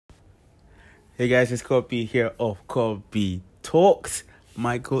Hey guys, it's Kobe here of Kobe Talks.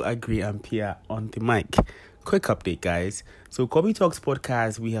 Michael, Agri, and Pia on the mic. Quick update, guys. So, Kobe Talks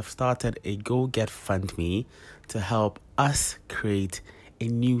podcast, we have started a Go Get Fund Me to help us create a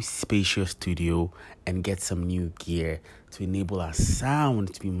new spacious studio and get some new gear to enable our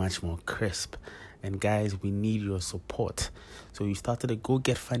sound to be much more crisp. And guys, we need your support. So we started a Go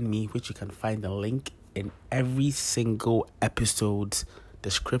Get Fund Me, which you can find the link in every single episode's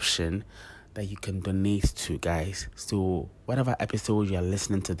description that you can donate to, guys. So whatever episode you are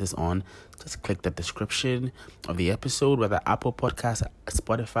listening to this on, just click the description of the episode, whether Apple Podcasts,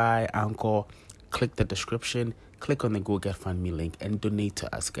 Spotify, Anchor. Click the description, click on the Go Get Fund Me link and donate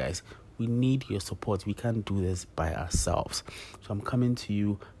to us, guys. We need your support. We can't do this by ourselves. So I'm coming to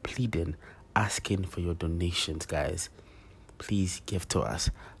you pleading, asking for your donations, guys. Please give to us.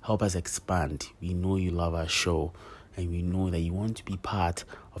 Help us expand. We know you love our show and we know that you want to be part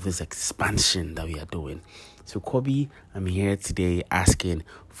of this expansion that we are doing. So Kobe, I'm here today asking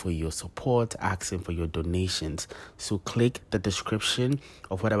for your support, asking for your donations. So click the description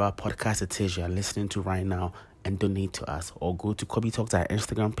of whatever podcast it is you are listening to right now and donate to us, or go to Kobe Talks, our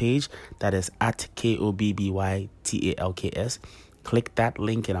Instagram page, that is at KOBBYTALKS. Click that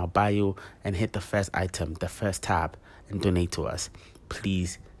link in our bio and hit the first item, the first tab, and donate to us.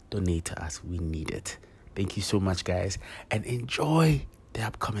 Please donate to us. We need it. Thank you so much, guys, and enjoy the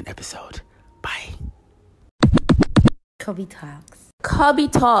upcoming episode. Bye. Kobe Talks. Kobe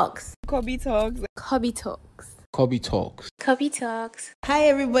Talks. Kobe Talks. Kobe Talks. Kobe Talks. Kobe Talks. Hi,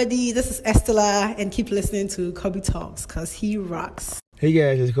 everybody. This is Estella, and keep listening to Kobe Talks because he rocks. Hey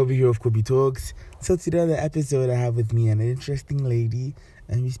guys, it's Kobe here of Kobe Talks. So today on the episode, I have with me an interesting lady,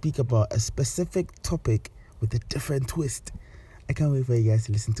 and we speak about a specific topic with a different twist. I can't wait for you guys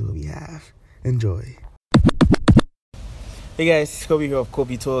to listen to what we have. Enjoy. Hey guys, it's Kobe here of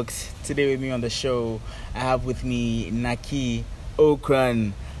Kobe Talks. Today with me on the show, I have with me Naki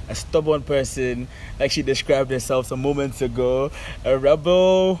Okran, a stubborn person, like she described herself some moments ago, a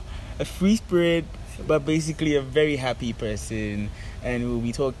rebel, a free spirit, but basically a very happy person. And we'll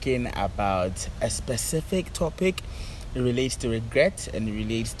be talking about a specific topic. It relates to regret and it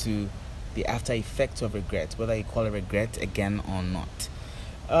relates to the after effects of regret, whether you call it regret again or not.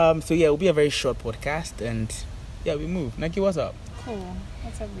 So yeah, it'll be a very short podcast, and yeah, we move. Naki, what's up? Cool.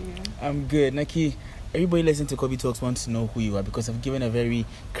 What's up with you? I'm good. Naki, everybody listening to Kobe Talks wants to know who you are because I've given a very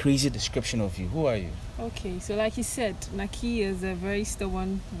crazy description of you. Who are you? Okay, so like you said, Naki is a very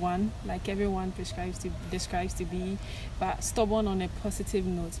stubborn one, like everyone describes to be, but stubborn on a positive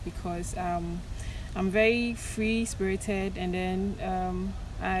note because I'm very free-spirited, and then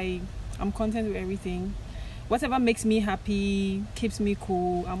I'm content with everything. Whatever makes me happy, keeps me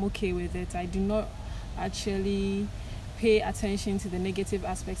cool, I'm okay with it. I do not actually pay attention to the negative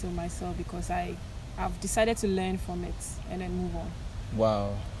aspects of myself because I've decided to learn from it and then move on.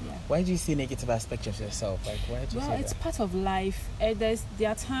 Wow. Yeah. Why do you see negative aspects of yourself? Like, why do you say that? It's part of life. There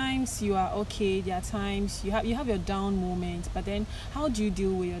are times you are okay. There are times you have your down moment. But then, how do you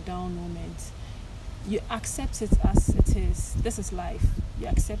deal with your down moment? You accept it as it is. This is life. You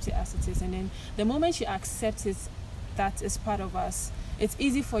accept it as it is, and then the moment you accept it, that is part of us. It's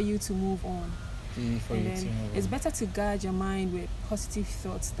easy for you to move on. It's better to guard your mind with positive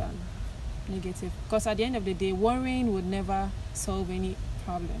thoughts than negative, because at the end of the day, worrying would never solve any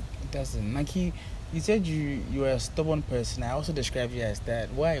problem. It doesn't. Like you said you are a stubborn person. I also describe you as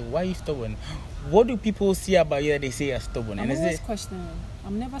that. Why are you stubborn? What do people see about you that they say you're stubborn? I'm always questioning.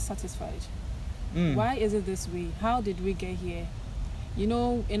 I'm never satisfied. Why is it this way? How did we get here? You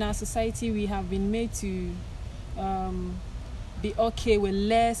know, in our society, we have been made to be okay with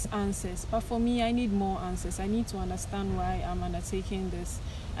less answers. But for me, I need more answers. I need to understand why I'm undertaking this.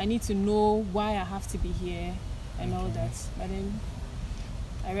 I need to know why I have to be here and all that. But then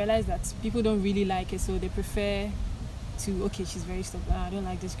I realize that people don't really like it, so they prefer to, okay, she's very stubborn. I don't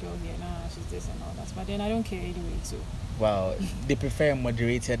like this girl here. She's this and all that. But then I don't care anyway, so. Wow, they prefer a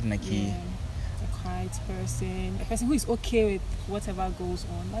moderated Naki. Yeah, a quiet person, a person who is okay with whatever goes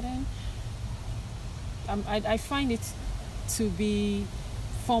on. But then I find it to be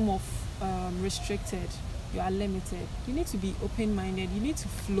form of restricted. You are limited. You need to be open-minded. You need to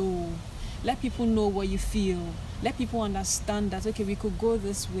flow. Let people know what you feel. Let people understand that, okay, we could go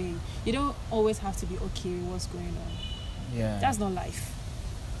this way. You don't always have to be okay with what's going on. Yeah. That's not life.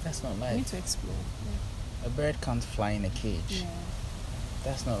 That's not life. You need to explore. Yeah. A bird can't fly in a cage. Yeah.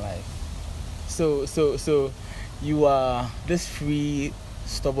 That's not life. So you are this free,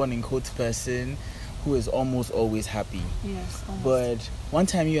 stubborn in quotes person who is almost always happy. Yes, almost. But one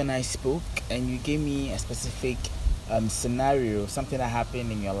time you and I spoke and you gave me a specific scenario, something that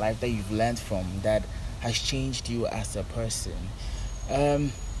happened in your life that you've learned from that has changed you as a person.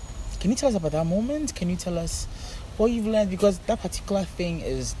 Can you tell us about that moment? Can you tell us what you've learned? Because that particular thing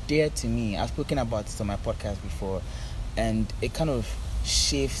is dear to me. I've spoken about it on my podcast before, and it kind of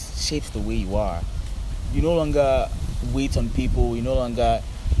shapes the way you are. You no longer wait on people. You no longer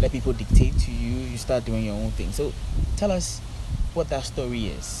let people dictate to you. You start doing your own thing. So tell us what that story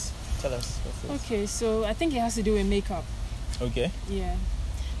is. Tell us what it is. Okay, so I think it has to do with makeup. Okay. Yeah.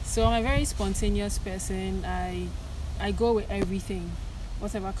 So I'm a very spontaneous person. I go with everything,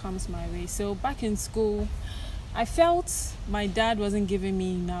 whatever comes my way. So back in school, I felt my dad wasn't giving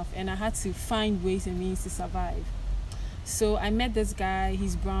me enough, and I had to find ways and means to survive. So I met this guy.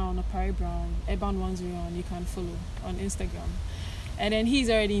 He's Brown, Opari Brown, Eban101. You can follow on Instagram. And then he's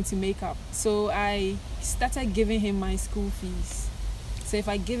already into makeup. So I started giving him my school fees. So if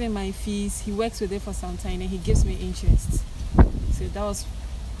I give him my fees, he works with it for some time and he gives me interest. So that was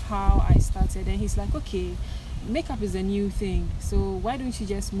how I started. And he's like, okay, makeup is a new thing. So why don't you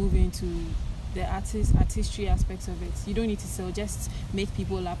just move into the artistry aspects of it? You don't need to sell, just make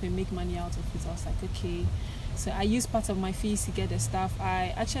people laugh and make money out of it. I was like, okay. So I used part of my fees to get the stuff.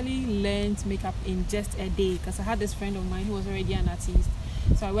 I actually learned makeup in just a day because I had this friend of mine who was already an artist.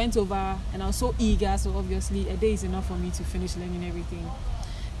 So I went over and I was so eager. So obviously a day is enough for me to finish learning everything.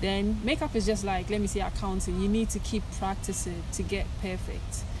 Then makeup is just like, let me say, accounting. You need to keep practicing to get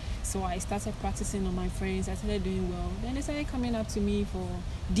perfect. So I started practicing on my friends. I started doing well. Then they started coming up to me for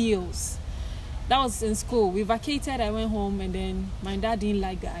deals. That was in school. We vacated. I went home, and then my dad didn't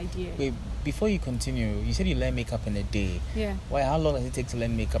like the idea. Wait, before you continue, you said you learn makeup in a day. Yeah. Why? How long does it take to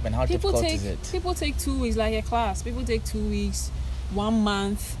learn makeup, and how difficult is it? People take 2 weeks, like a class. People take 2 weeks, 1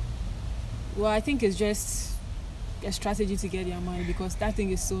 month. Well, I think it's just a strategy to get their money because that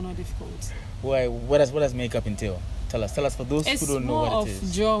thing is so not difficult. Why? What does makeup entail? Tell us for those who don't know what it is.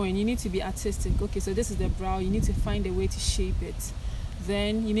 It's more of drawing. You need to be artistic. Okay, so this is the brow. You need to find a way to shape it.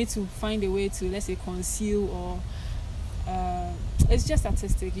 Then you need to find a way to, let's say, conceal or it's just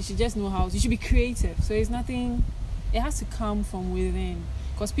artistic. You should just know how. You should be creative. So it's nothing. It has to come from within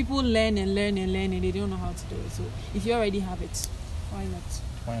because people learn and they don't know how to do it. So if you already have it, why not?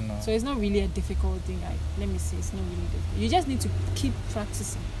 Why not? So it's not really a difficult thing. Let me say it's not really difficult. You just need to keep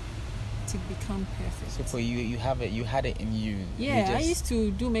practicing to become perfect. So for you have it. You had it in you. Yeah, I used to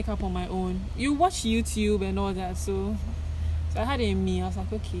do makeup on my own. You watch YouTube and all that, so I had it in me. I was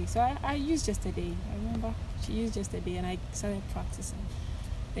like, okay. So I used just a day. I remember she used just a day, and I started practicing.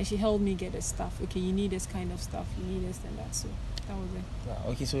 Then she helped me get the stuff. Okay, you need this kind of stuff. You need this and that. So that was it.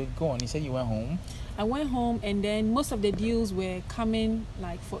 Wow. Okay, so go on. You said you went home. I went home, and then most of the deals were coming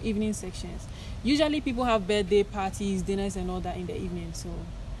like for evening sections. Usually people have birthday parties, dinners, and all that in the evening. So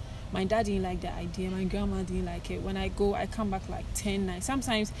my dad didn't like the idea. My grandma didn't like it. When I go, I come back like 10, 9.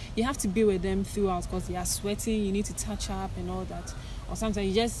 Sometimes you have to be with them throughout because they are sweating. You need to touch up and all that. Or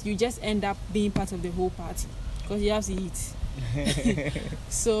sometimes you just end up being part of the whole party because you have to eat.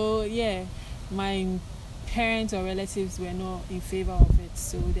 So yeah, my parents or relatives were not in favor of it.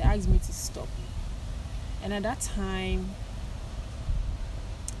 So they asked me to stop. And at that time,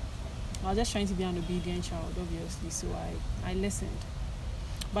 I was just trying to be an obedient child, obviously. So I listened.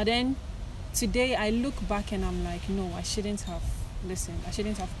 But then today I look back and I'm like, no, I shouldn't have listened. I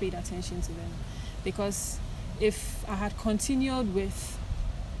shouldn't have paid attention to them. Because if I had continued with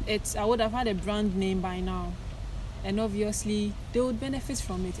it, I would have had a brand name by now. And obviously, they would benefit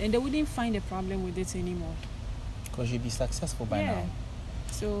from it. And they wouldn't find a problem with it anymore. Because you'd be successful by now.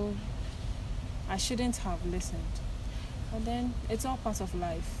 So I shouldn't have listened. But then it's all part of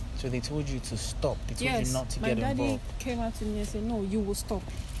life. So they told you to stop. They told you not to get involved. My daddy came out to me and said, no, you will stop.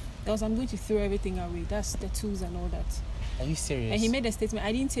 Else I'm going to throw everything away. That's the tools and all that. Are you serious? And he made a statement,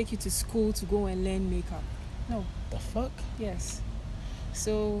 I didn't take you to school to go and learn makeup. No. The fuck? Yes.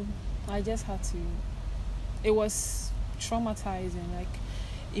 So I just had to. It was traumatizing. Like,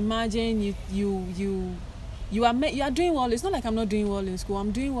 imagine you are doing well. It's not like I'm not doing well in school.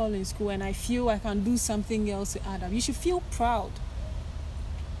 I'm doing well in school and I feel I can do something else to add up. You should feel proud.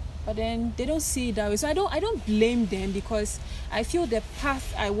 But then they don't see it that way. So I don't blame them because I feel the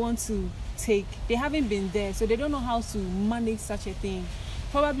path I want to take, they haven't been there. So they don't know how to manage such a thing.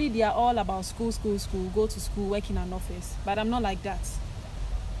 Probably they are all about school, go to school, work in an office. But I'm not like that.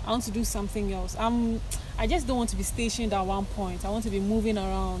 I want to do something else. I just don't want to be stationed at one point. I want to be moving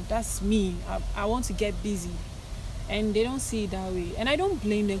around. That's me. I want to get busy. And they don't see it that way. And I don't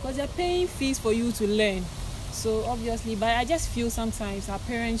blame them because they're paying fees for you to learn. So obviously, but I just feel sometimes our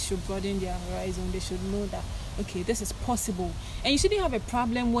parents should broaden their horizon. They should know that, okay, this is possible. And you shouldn't have a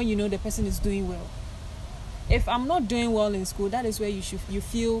problem when you know the person is doing well. If I'm not doing well in school, that is where you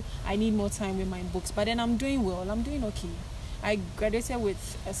feel I need more time with my books. But then I'm doing well. I'm doing okay. I graduated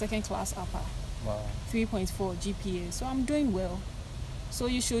with a second class upper. Wow. 3.4 GPA. So I'm doing well. So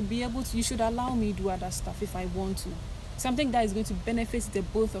you should allow me to do other stuff if I want to. Something that is going to benefit the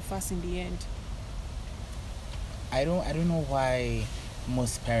both of us in the end. I don't know why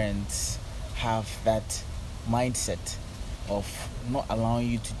most parents have that mindset of not allowing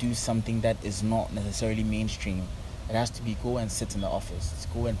you to do something that is not necessarily mainstream. It has to be go and sit in the office.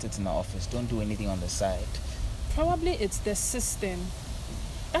 Go and sit in the office. Don't do anything on the side. Probably it's the system.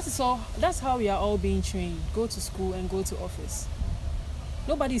 That's how we are all being trained. Go to school and go to office.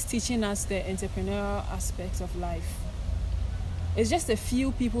 Nobody's teaching us the entrepreneurial aspects of life. It's just a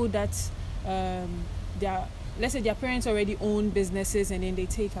few people that let's say their parents already own businesses and then they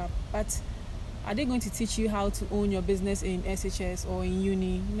take up. But are they going to teach you how to own your business in SHS or in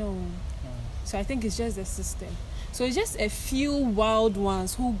uni? No. So I think it's just the system. So it's just a few wild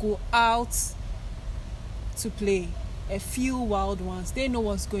ones who go out to play. A few wild ones. They know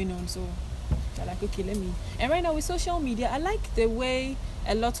what's going on. So they're like, okay, let me. And right now with social media, I like the way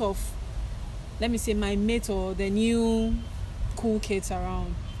a lot of, let me say, my mates or the new cool kids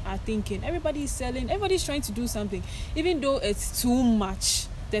around are thinking. Everybody's selling. Everybody's trying to do something. Even though it's too much.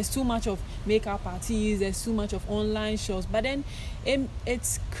 There's too much of makeup parties. There's too much of online shows. But then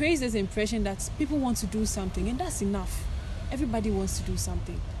it creates this impression that people want to do something. And that's enough. Everybody wants to do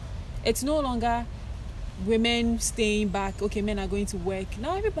something. It's no longer women staying back. Okay, men are going to work.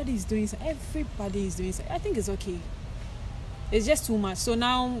 Now everybody is doing something. I think it's okay. It's just too much. So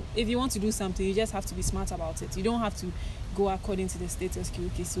now, if you want to do something, you just have to be smart about it. You don't have to go according to the status quo.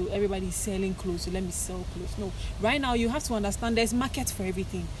 Okay, so everybody's selling clothes, so let me sell clothes. No. Right now, you have to understand there's market for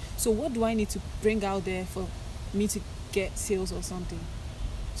everything. So what do I need to bring out there for me to get sales or something?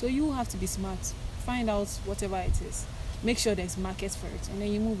 So you have to be smart. Find out whatever it is. Make sure there's market for it, and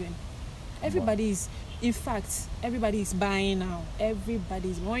then you move in. Everybody is buying now.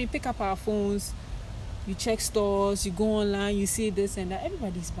 When you pick up our phones, you check stores, you go online, you see this and that.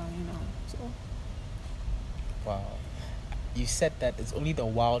 Everybody's buying now. So, wow. You said that it's only the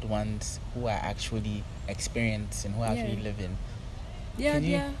wild ones who are actually experiencing, who are actually living.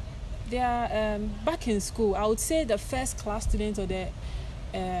 Yeah, they are back in school. I would say the first class students or the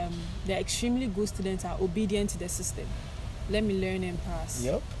extremely good students are obedient to the system. Let me learn and pass.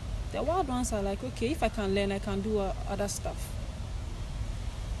 Yep. The wild ones are like, okay, if I can learn, I can do other stuff.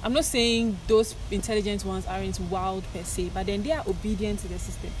 I'm not saying those intelligent ones aren't wild per se, but then they are obedient to the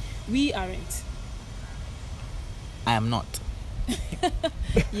system. We aren't. I am not.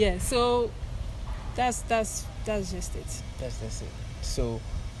 Yeah, so that's just it. That's it. So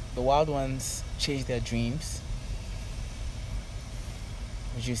the wild ones chase their dreams.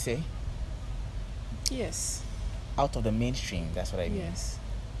 Would you say? Yes. Out of the mainstream, that's what I mean.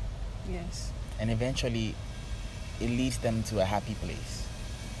 Yes. And eventually it leads them to a happy place.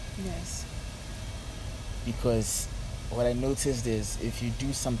 Yes. Because what I noticed is if you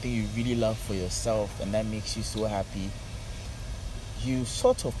do something you really love for yourself and that makes you so happy, you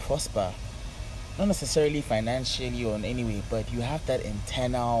sort of prosper. Not necessarily financially or in any way, but you have that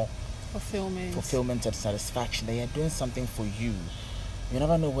internal fulfillment and satisfaction that you're doing something for you. You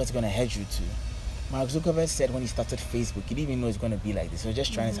never know where it's going to head you to. Mark Zuckerberg said when he started Facebook, he didn't even know it's going to be like this. He was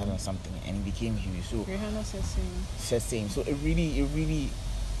just trying to start on something and it became huge. So Rihanna said same. So I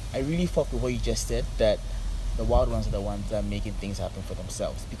really fuck with what you just said, that the wild ones are the ones that are making things happen for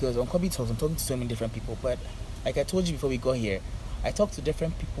themselves. Because on Kobe Talks, I'm talking to so many different people, but like I told you before we got here, I talk to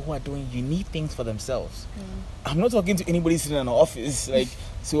different people who are doing unique things for themselves. I'm not talking to anybody sitting in an office like,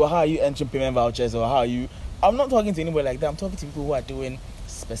 so how are you entering payment vouchers or how are you... I'm not talking to anybody like that. I'm talking to people who are doing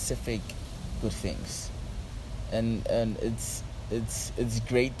specific good things. And it's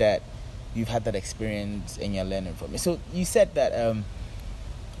great that you've had that experience and you're learning from it. So you said that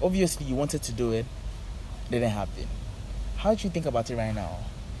obviously you wanted to do it, didn't happen. How do you think about it right now?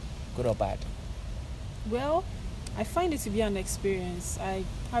 Good or bad? Well, I find it to be an experience. I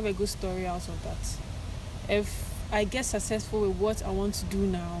have a good story out of that. If I get successful with what I want to do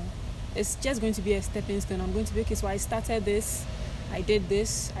now, it's just going to be a stepping stone. I'm going to be, okay, so I started this, I did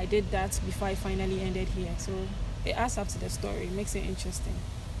that before I finally ended here. So it adds up to the story. It makes it interesting.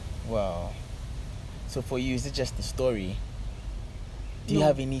 Wow. So for you, is it just the story? Do you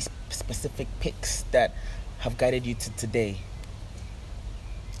have any specific picks that have guided you to today?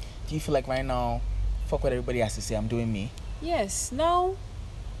 Do you feel like right now, fuck what everybody has to say, I'm doing me? Yes. Now,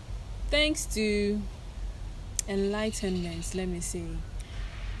 thanks to enlightenment, let me say,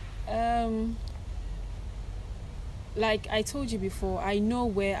 like I told you before, I know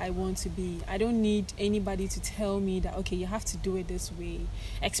where I want to be. I don't need anybody to tell me that, okay, you have to do it this way.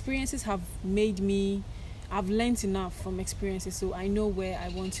 Experiences have made me, I've learned enough from experiences, so I know where I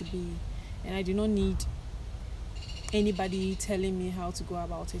want to be. And I do not need anybody telling me how to go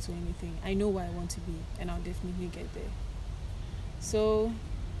about it or anything. I know where I want to be, and I'll definitely get there. So,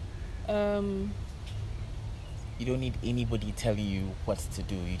 You don't need anybody telling you what to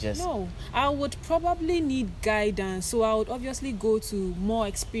do. You just... No, I would probably need guidance. So I would obviously go to more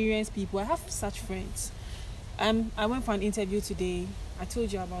experienced people. I have such friends. I went for an interview today. I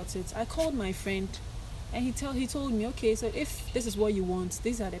told you about it. I called my friend, and he told me, okay, so if this is what you want,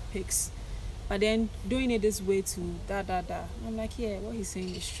 these are the picks. But then doing it this way to da. I'm like, yeah, what he's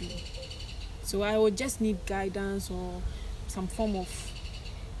saying is true. So I would just need guidance or some form of,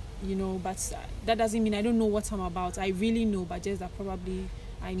 but that doesn't mean I don't know what I'm about. I really know, but just that probably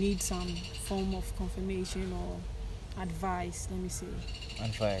I need some form of confirmation or advice, let me say.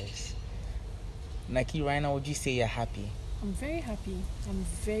 Advice. Naki, right now, would you say you're happy? I'm very happy.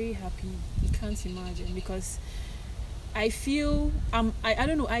 You can't imagine, because I feel I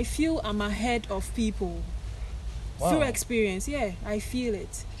don't know, I feel I'm ahead of people. Wow. Through experience. Yeah, I feel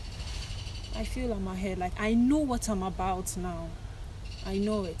it. I feel I'm ahead. Like, I know what I'm about now. I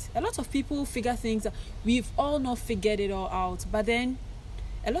know it. A lot of people figure things out. We've all not figured it all out. But then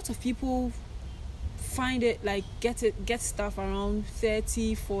a lot of people find it, like, get stuff around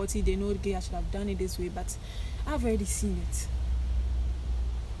 30, 40. They know, okay, I should have done it this way. But I've already seen it.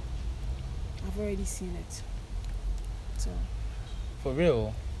 So, for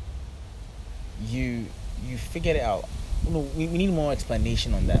real, you figured it out. No, we need more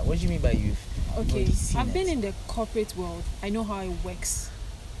explanation on that. What do you mean by you've already seen I've it? been in the corporate world. I know how it works.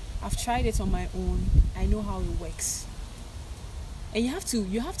 I've tried it on my own. I know how it works. And you have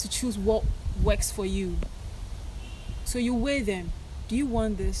to choose what works for you. So you weigh them. Do you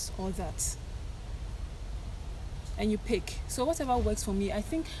want this or that? And you pick. So whatever works for me, I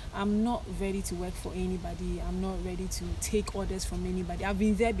think I'm not ready to work for anybody. I'm not ready to take orders from anybody. I've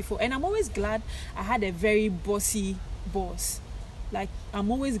been there before. And I'm always glad I had a very bossy boss. Like, I'm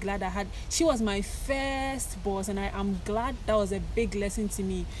always glad she was my first boss, and I'm glad that was a big lesson to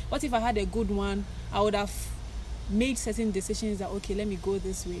me. What if I had a good one? I would have made certain decisions that, okay, let me go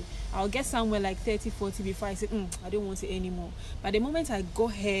this way. I'll get somewhere like 30, 40 before I say, I don't want it anymore. But the moment I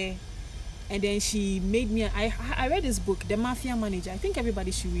got her, and then she made me, I read this book, The Mafia Manager. I think everybody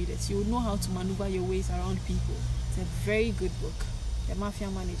should read it. You would know how to maneuver your ways around people. It's a very good book, The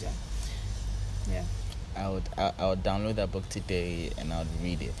Mafia Manager. Yeah. I would download that book today and I would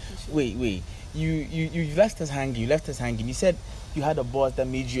read it. Sure. Wait. You left us hanging. You said you had a boss that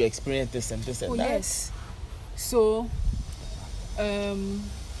made you experience this and this and that. Yes. So, I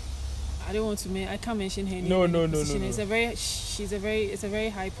don't want to. I can't mention her name. No. It's a very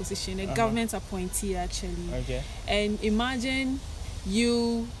high position, a government appointee actually. Okay. And imagine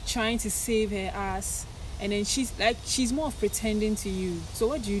you trying to save her ass, and then she's more of pretending to you. So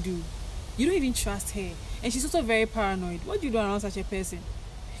what do? You don't even trust her, and she's also very paranoid. What do you do around such a person?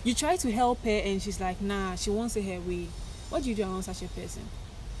 You try to help her, and she's like, nah, she wants it her way. What do you do around such a person?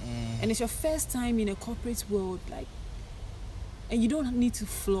 And it's your first time in a corporate world, like, and you don't need to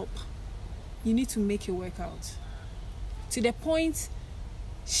flop. You need to make it work out. To the point,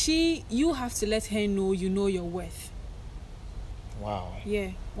 you have to let her know you know your worth. Wow.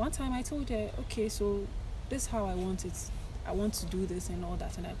 Yeah. One time I told her, okay, so this is how I want it. I want to do this and all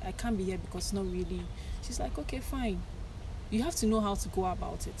that, and I can't be here because it's not really. She's like, okay, fine. You have to know how to go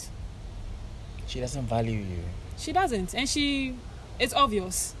about it. She doesn't value you. She doesn't, and it's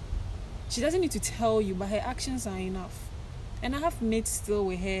obvious. She doesn't need to tell you, but her actions are enough. And I have mates still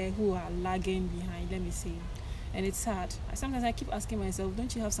with her who are lagging behind, let me say. And it's sad. Sometimes I keep asking myself,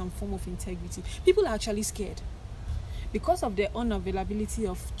 don't you have some form of integrity? People are actually scared. Because of the unavailability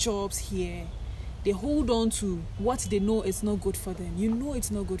of jobs here, they hold on to what they know is not good for them. You know it's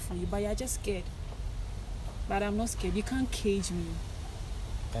not good for you, but you're just scared. But I'm not scared. You can't cage me.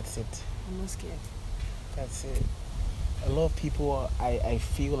 That's it. I'm not scared. That's it. A lot of people I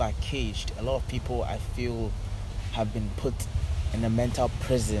feel are caged. A lot of people I feel have been put in a mental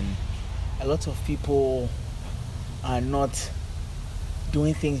prison. A lot of people are not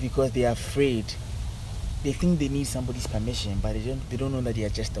doing things because they are afraid. They think they need somebody's permission, but they don't know that they are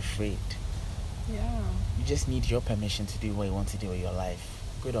just afraid. Yeah. You just need your permission to do what you want to do with your life.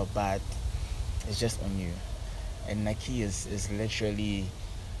 Good or bad, it's just on you. And Naki is literally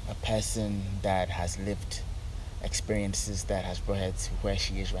a person that has lived experiences that has brought her to where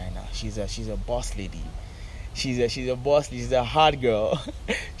she is right now. She's a boss lady. she's a boss. She's a hard girl.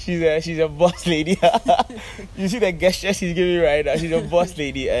 she's a boss lady. You see the gesture she's giving right now. She's a boss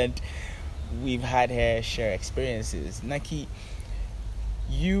lady, and we've had her share experiences. Naki,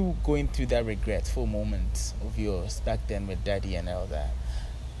 you going through that regretful moment of yours back then with daddy and all that.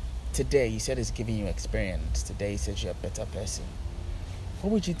 Today, you said it's giving you experience. Today, you said you're a better person.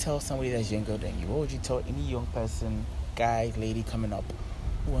 What would you tell somebody that's younger than you? What would you tell any young person, guy, lady coming up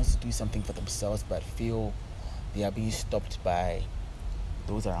who wants to do something for themselves but feel they are being stopped by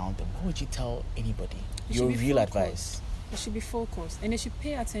those around them? What would you tell anybody? Your real advice. They should be focused and they should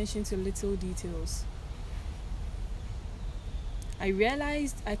pay attention to little details. I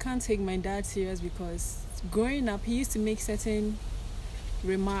realized I can't take my dad serious because growing up, he used to make certain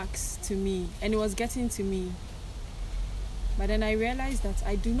remarks to me and it was getting to me. But then I realized that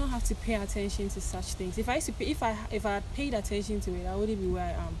I do not have to pay attention to such things. If I had paid attention to it, I wouldn't be where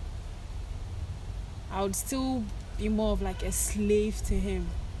I am. I would still be more of like a slave to him.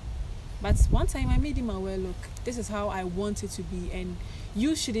 But one time I made him aware, look, this is how I want it to be, and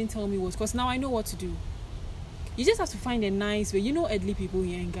you shouldn't tell me what, because now I know what to do. You just have to find a nice way. You know, elderly people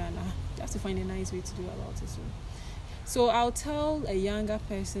here in Ghana, you have to find a nice way to do about it. So I'll tell a younger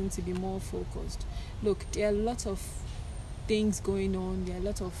person to be more focused. Look, there are a lot of things going on. There are a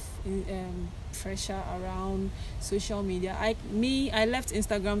lot of pressure around social media. I left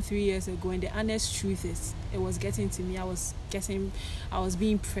Instagram 3 years ago, and the honest truth is, it was getting to me. I was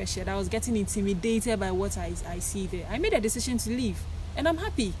being pressured. I was getting intimidated by what I see there. I made a decision to leave, and I'm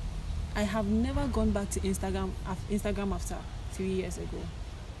happy. I have never gone back to Instagram after 3 years ago.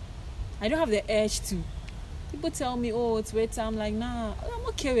 I don't have the urge to. People tell me, oh, it's Twitter. I'm like, nah, I'm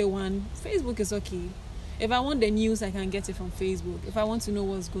okay with one. Facebook is okay. If I want the news, I can get it from Facebook. If I want to know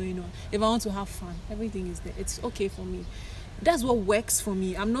what's going on, if I want to have fun, everything is there. It's okay for me. That's what works for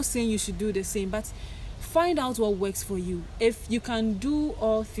me. I'm not saying you should do the same, but find out what works for you. If you can do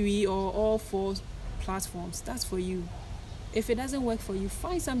all 3 or all 4 platforms, that's for you. If it doesn't work for you,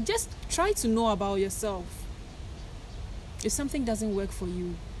 find some. Just try to know about yourself. If something doesn't work for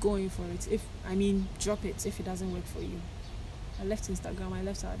you, go in for it. Drop it if it doesn't work for you. I left Instagram. I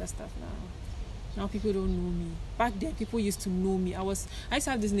left other stuff now. Now people don't know me. Back then, people used to know me. I used to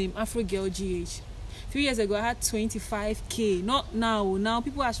have this name, Afro Girl GH. 3 years ago, I had 25K. Not now. Now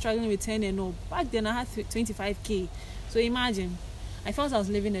people are struggling with 10 and all. Back then, I had 25K. So imagine, I felt I was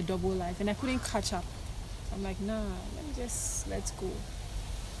living a double life and I couldn't catch up. So I'm like, nah, let's go.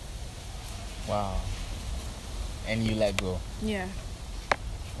 Wow. And you let go. Yeah.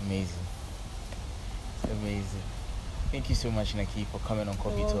 Amazing. Thank you so much, Naki, for coming on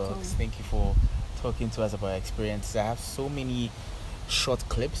Coffee Talks. Thank you for talking to us about experiences. I have so many short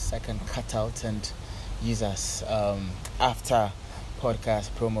clips I can cut out and use as after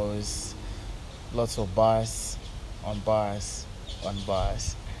podcast promos. Lots of bars on bars on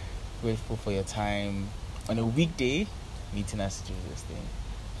bars. Grateful for your time on a weekday meeting us to do this thing.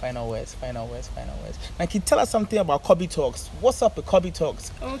 Final words. Naki, tell us something about Kobe Talks. What's up with Kobe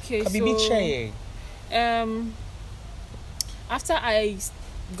Talks? Okay, Kobe after I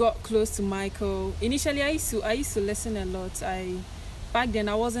got close to Michael, initially I used to listen a lot. Back then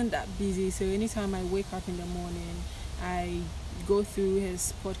I wasn't that busy, so anytime I wake up in the morning, I go through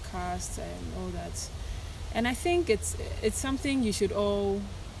his podcast and all that. And I think it's something you should all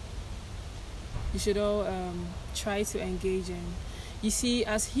try to engage in. You see,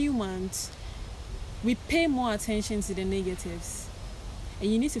 as humans, we pay more attention to the negatives.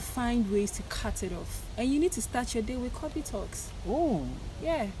 And you need to find ways to cut it off. And you need to start your day with Kobe Talks. Oh.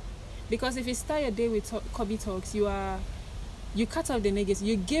 Yeah. Because if you start your day with Kobe Talks, you cut off the negatives.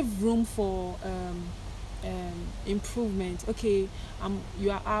 You give room for improvement. Okay,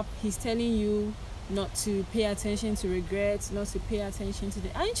 you are up. He's telling you not to pay attention to regrets, not to pay attention to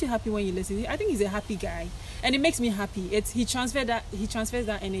the... Aren't you happy when you listen? I think he's a happy guy. And it makes me happy. He transfers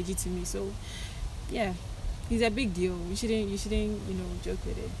that energy to me. So, yeah. He's a big deal. You shouldn't, joke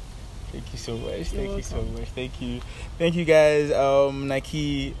with it. Thank you so much. You're welcome. Thank you, guys.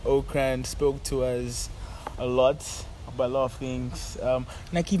 Naki Okran spoke to us a lot about a lot of things.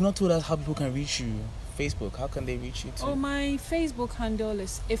 Naki, you've not told us how people can reach you. Facebook, how can they reach you too? Oh, my Facebook handle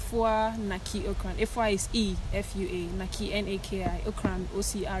is Efua Naki Okran. Efua is EFUA, Naki Naki Okran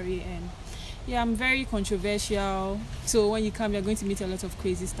OCRAN. Yeah, I'm very controversial. So when you come, you're going to meet a lot of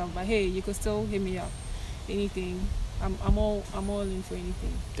crazy stuff. But hey, you can still hit me up. Anything. I'm all in for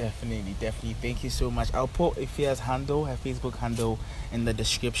anything. Definitely. Thank you so much. I'll put Efia's handle, her Facebook handle, in the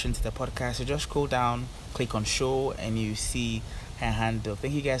description to the podcast. So just scroll down, click on show, and you see her handle.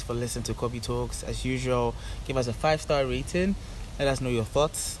 Thank you guys for listening to Kobe Talks. As usual, give us a 5-star rating. Let us know your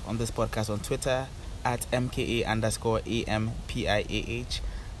thoughts on this podcast on Twitter, at MKA_AMPIAH.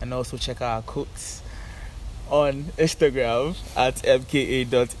 And also check out our quotes on Instagram at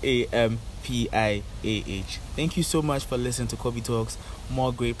MKA.AMPIAH. Thank you so much for listening to Kobe Talks.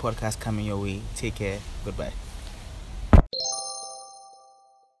 More great podcasts coming your way. Take care. Goodbye.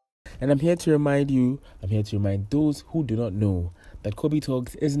 And I'm here to remind those who do not know that Kobe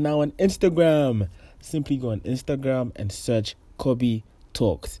Talks is now on Instagram. Simply go on Instagram and search Kobe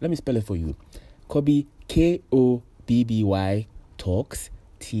Talks. Let me spell it for you. Kobe, KOBBY Talks,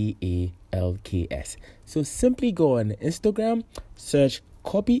 TALKS. So simply go on Instagram, search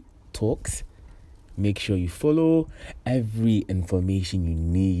Kobe Talks. Make sure you follow. Every information you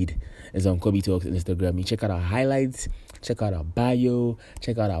need is on Kobe Talks Instagram. You check out our highlights, check out our bio,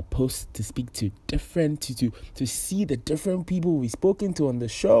 check out our posts to speak to different, to see the different people we've spoken to on the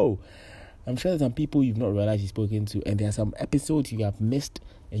show. I'm sure there's some people you've not realized you've spoken to, and there are some episodes you have missed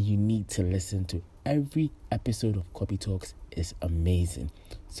and you need to listen to. Every episode of Kobe Talks is amazing.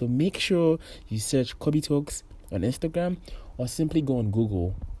 So make sure you search Kobe Talks on Instagram, or simply go on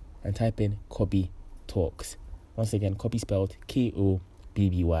Google and type in Kobe Talks. Once again, Kobe spelled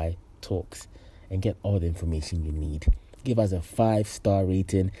KOBBY Talks, and get all the information you need. Give us a 5-star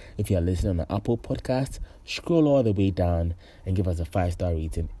rating. If you're listening on an Apple Podcast, scroll all the way down and give us a 5-star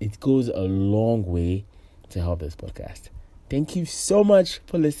rating. It goes a long way to help this podcast. Thank you so much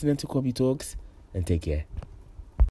for listening to Kobe Talks, and take care.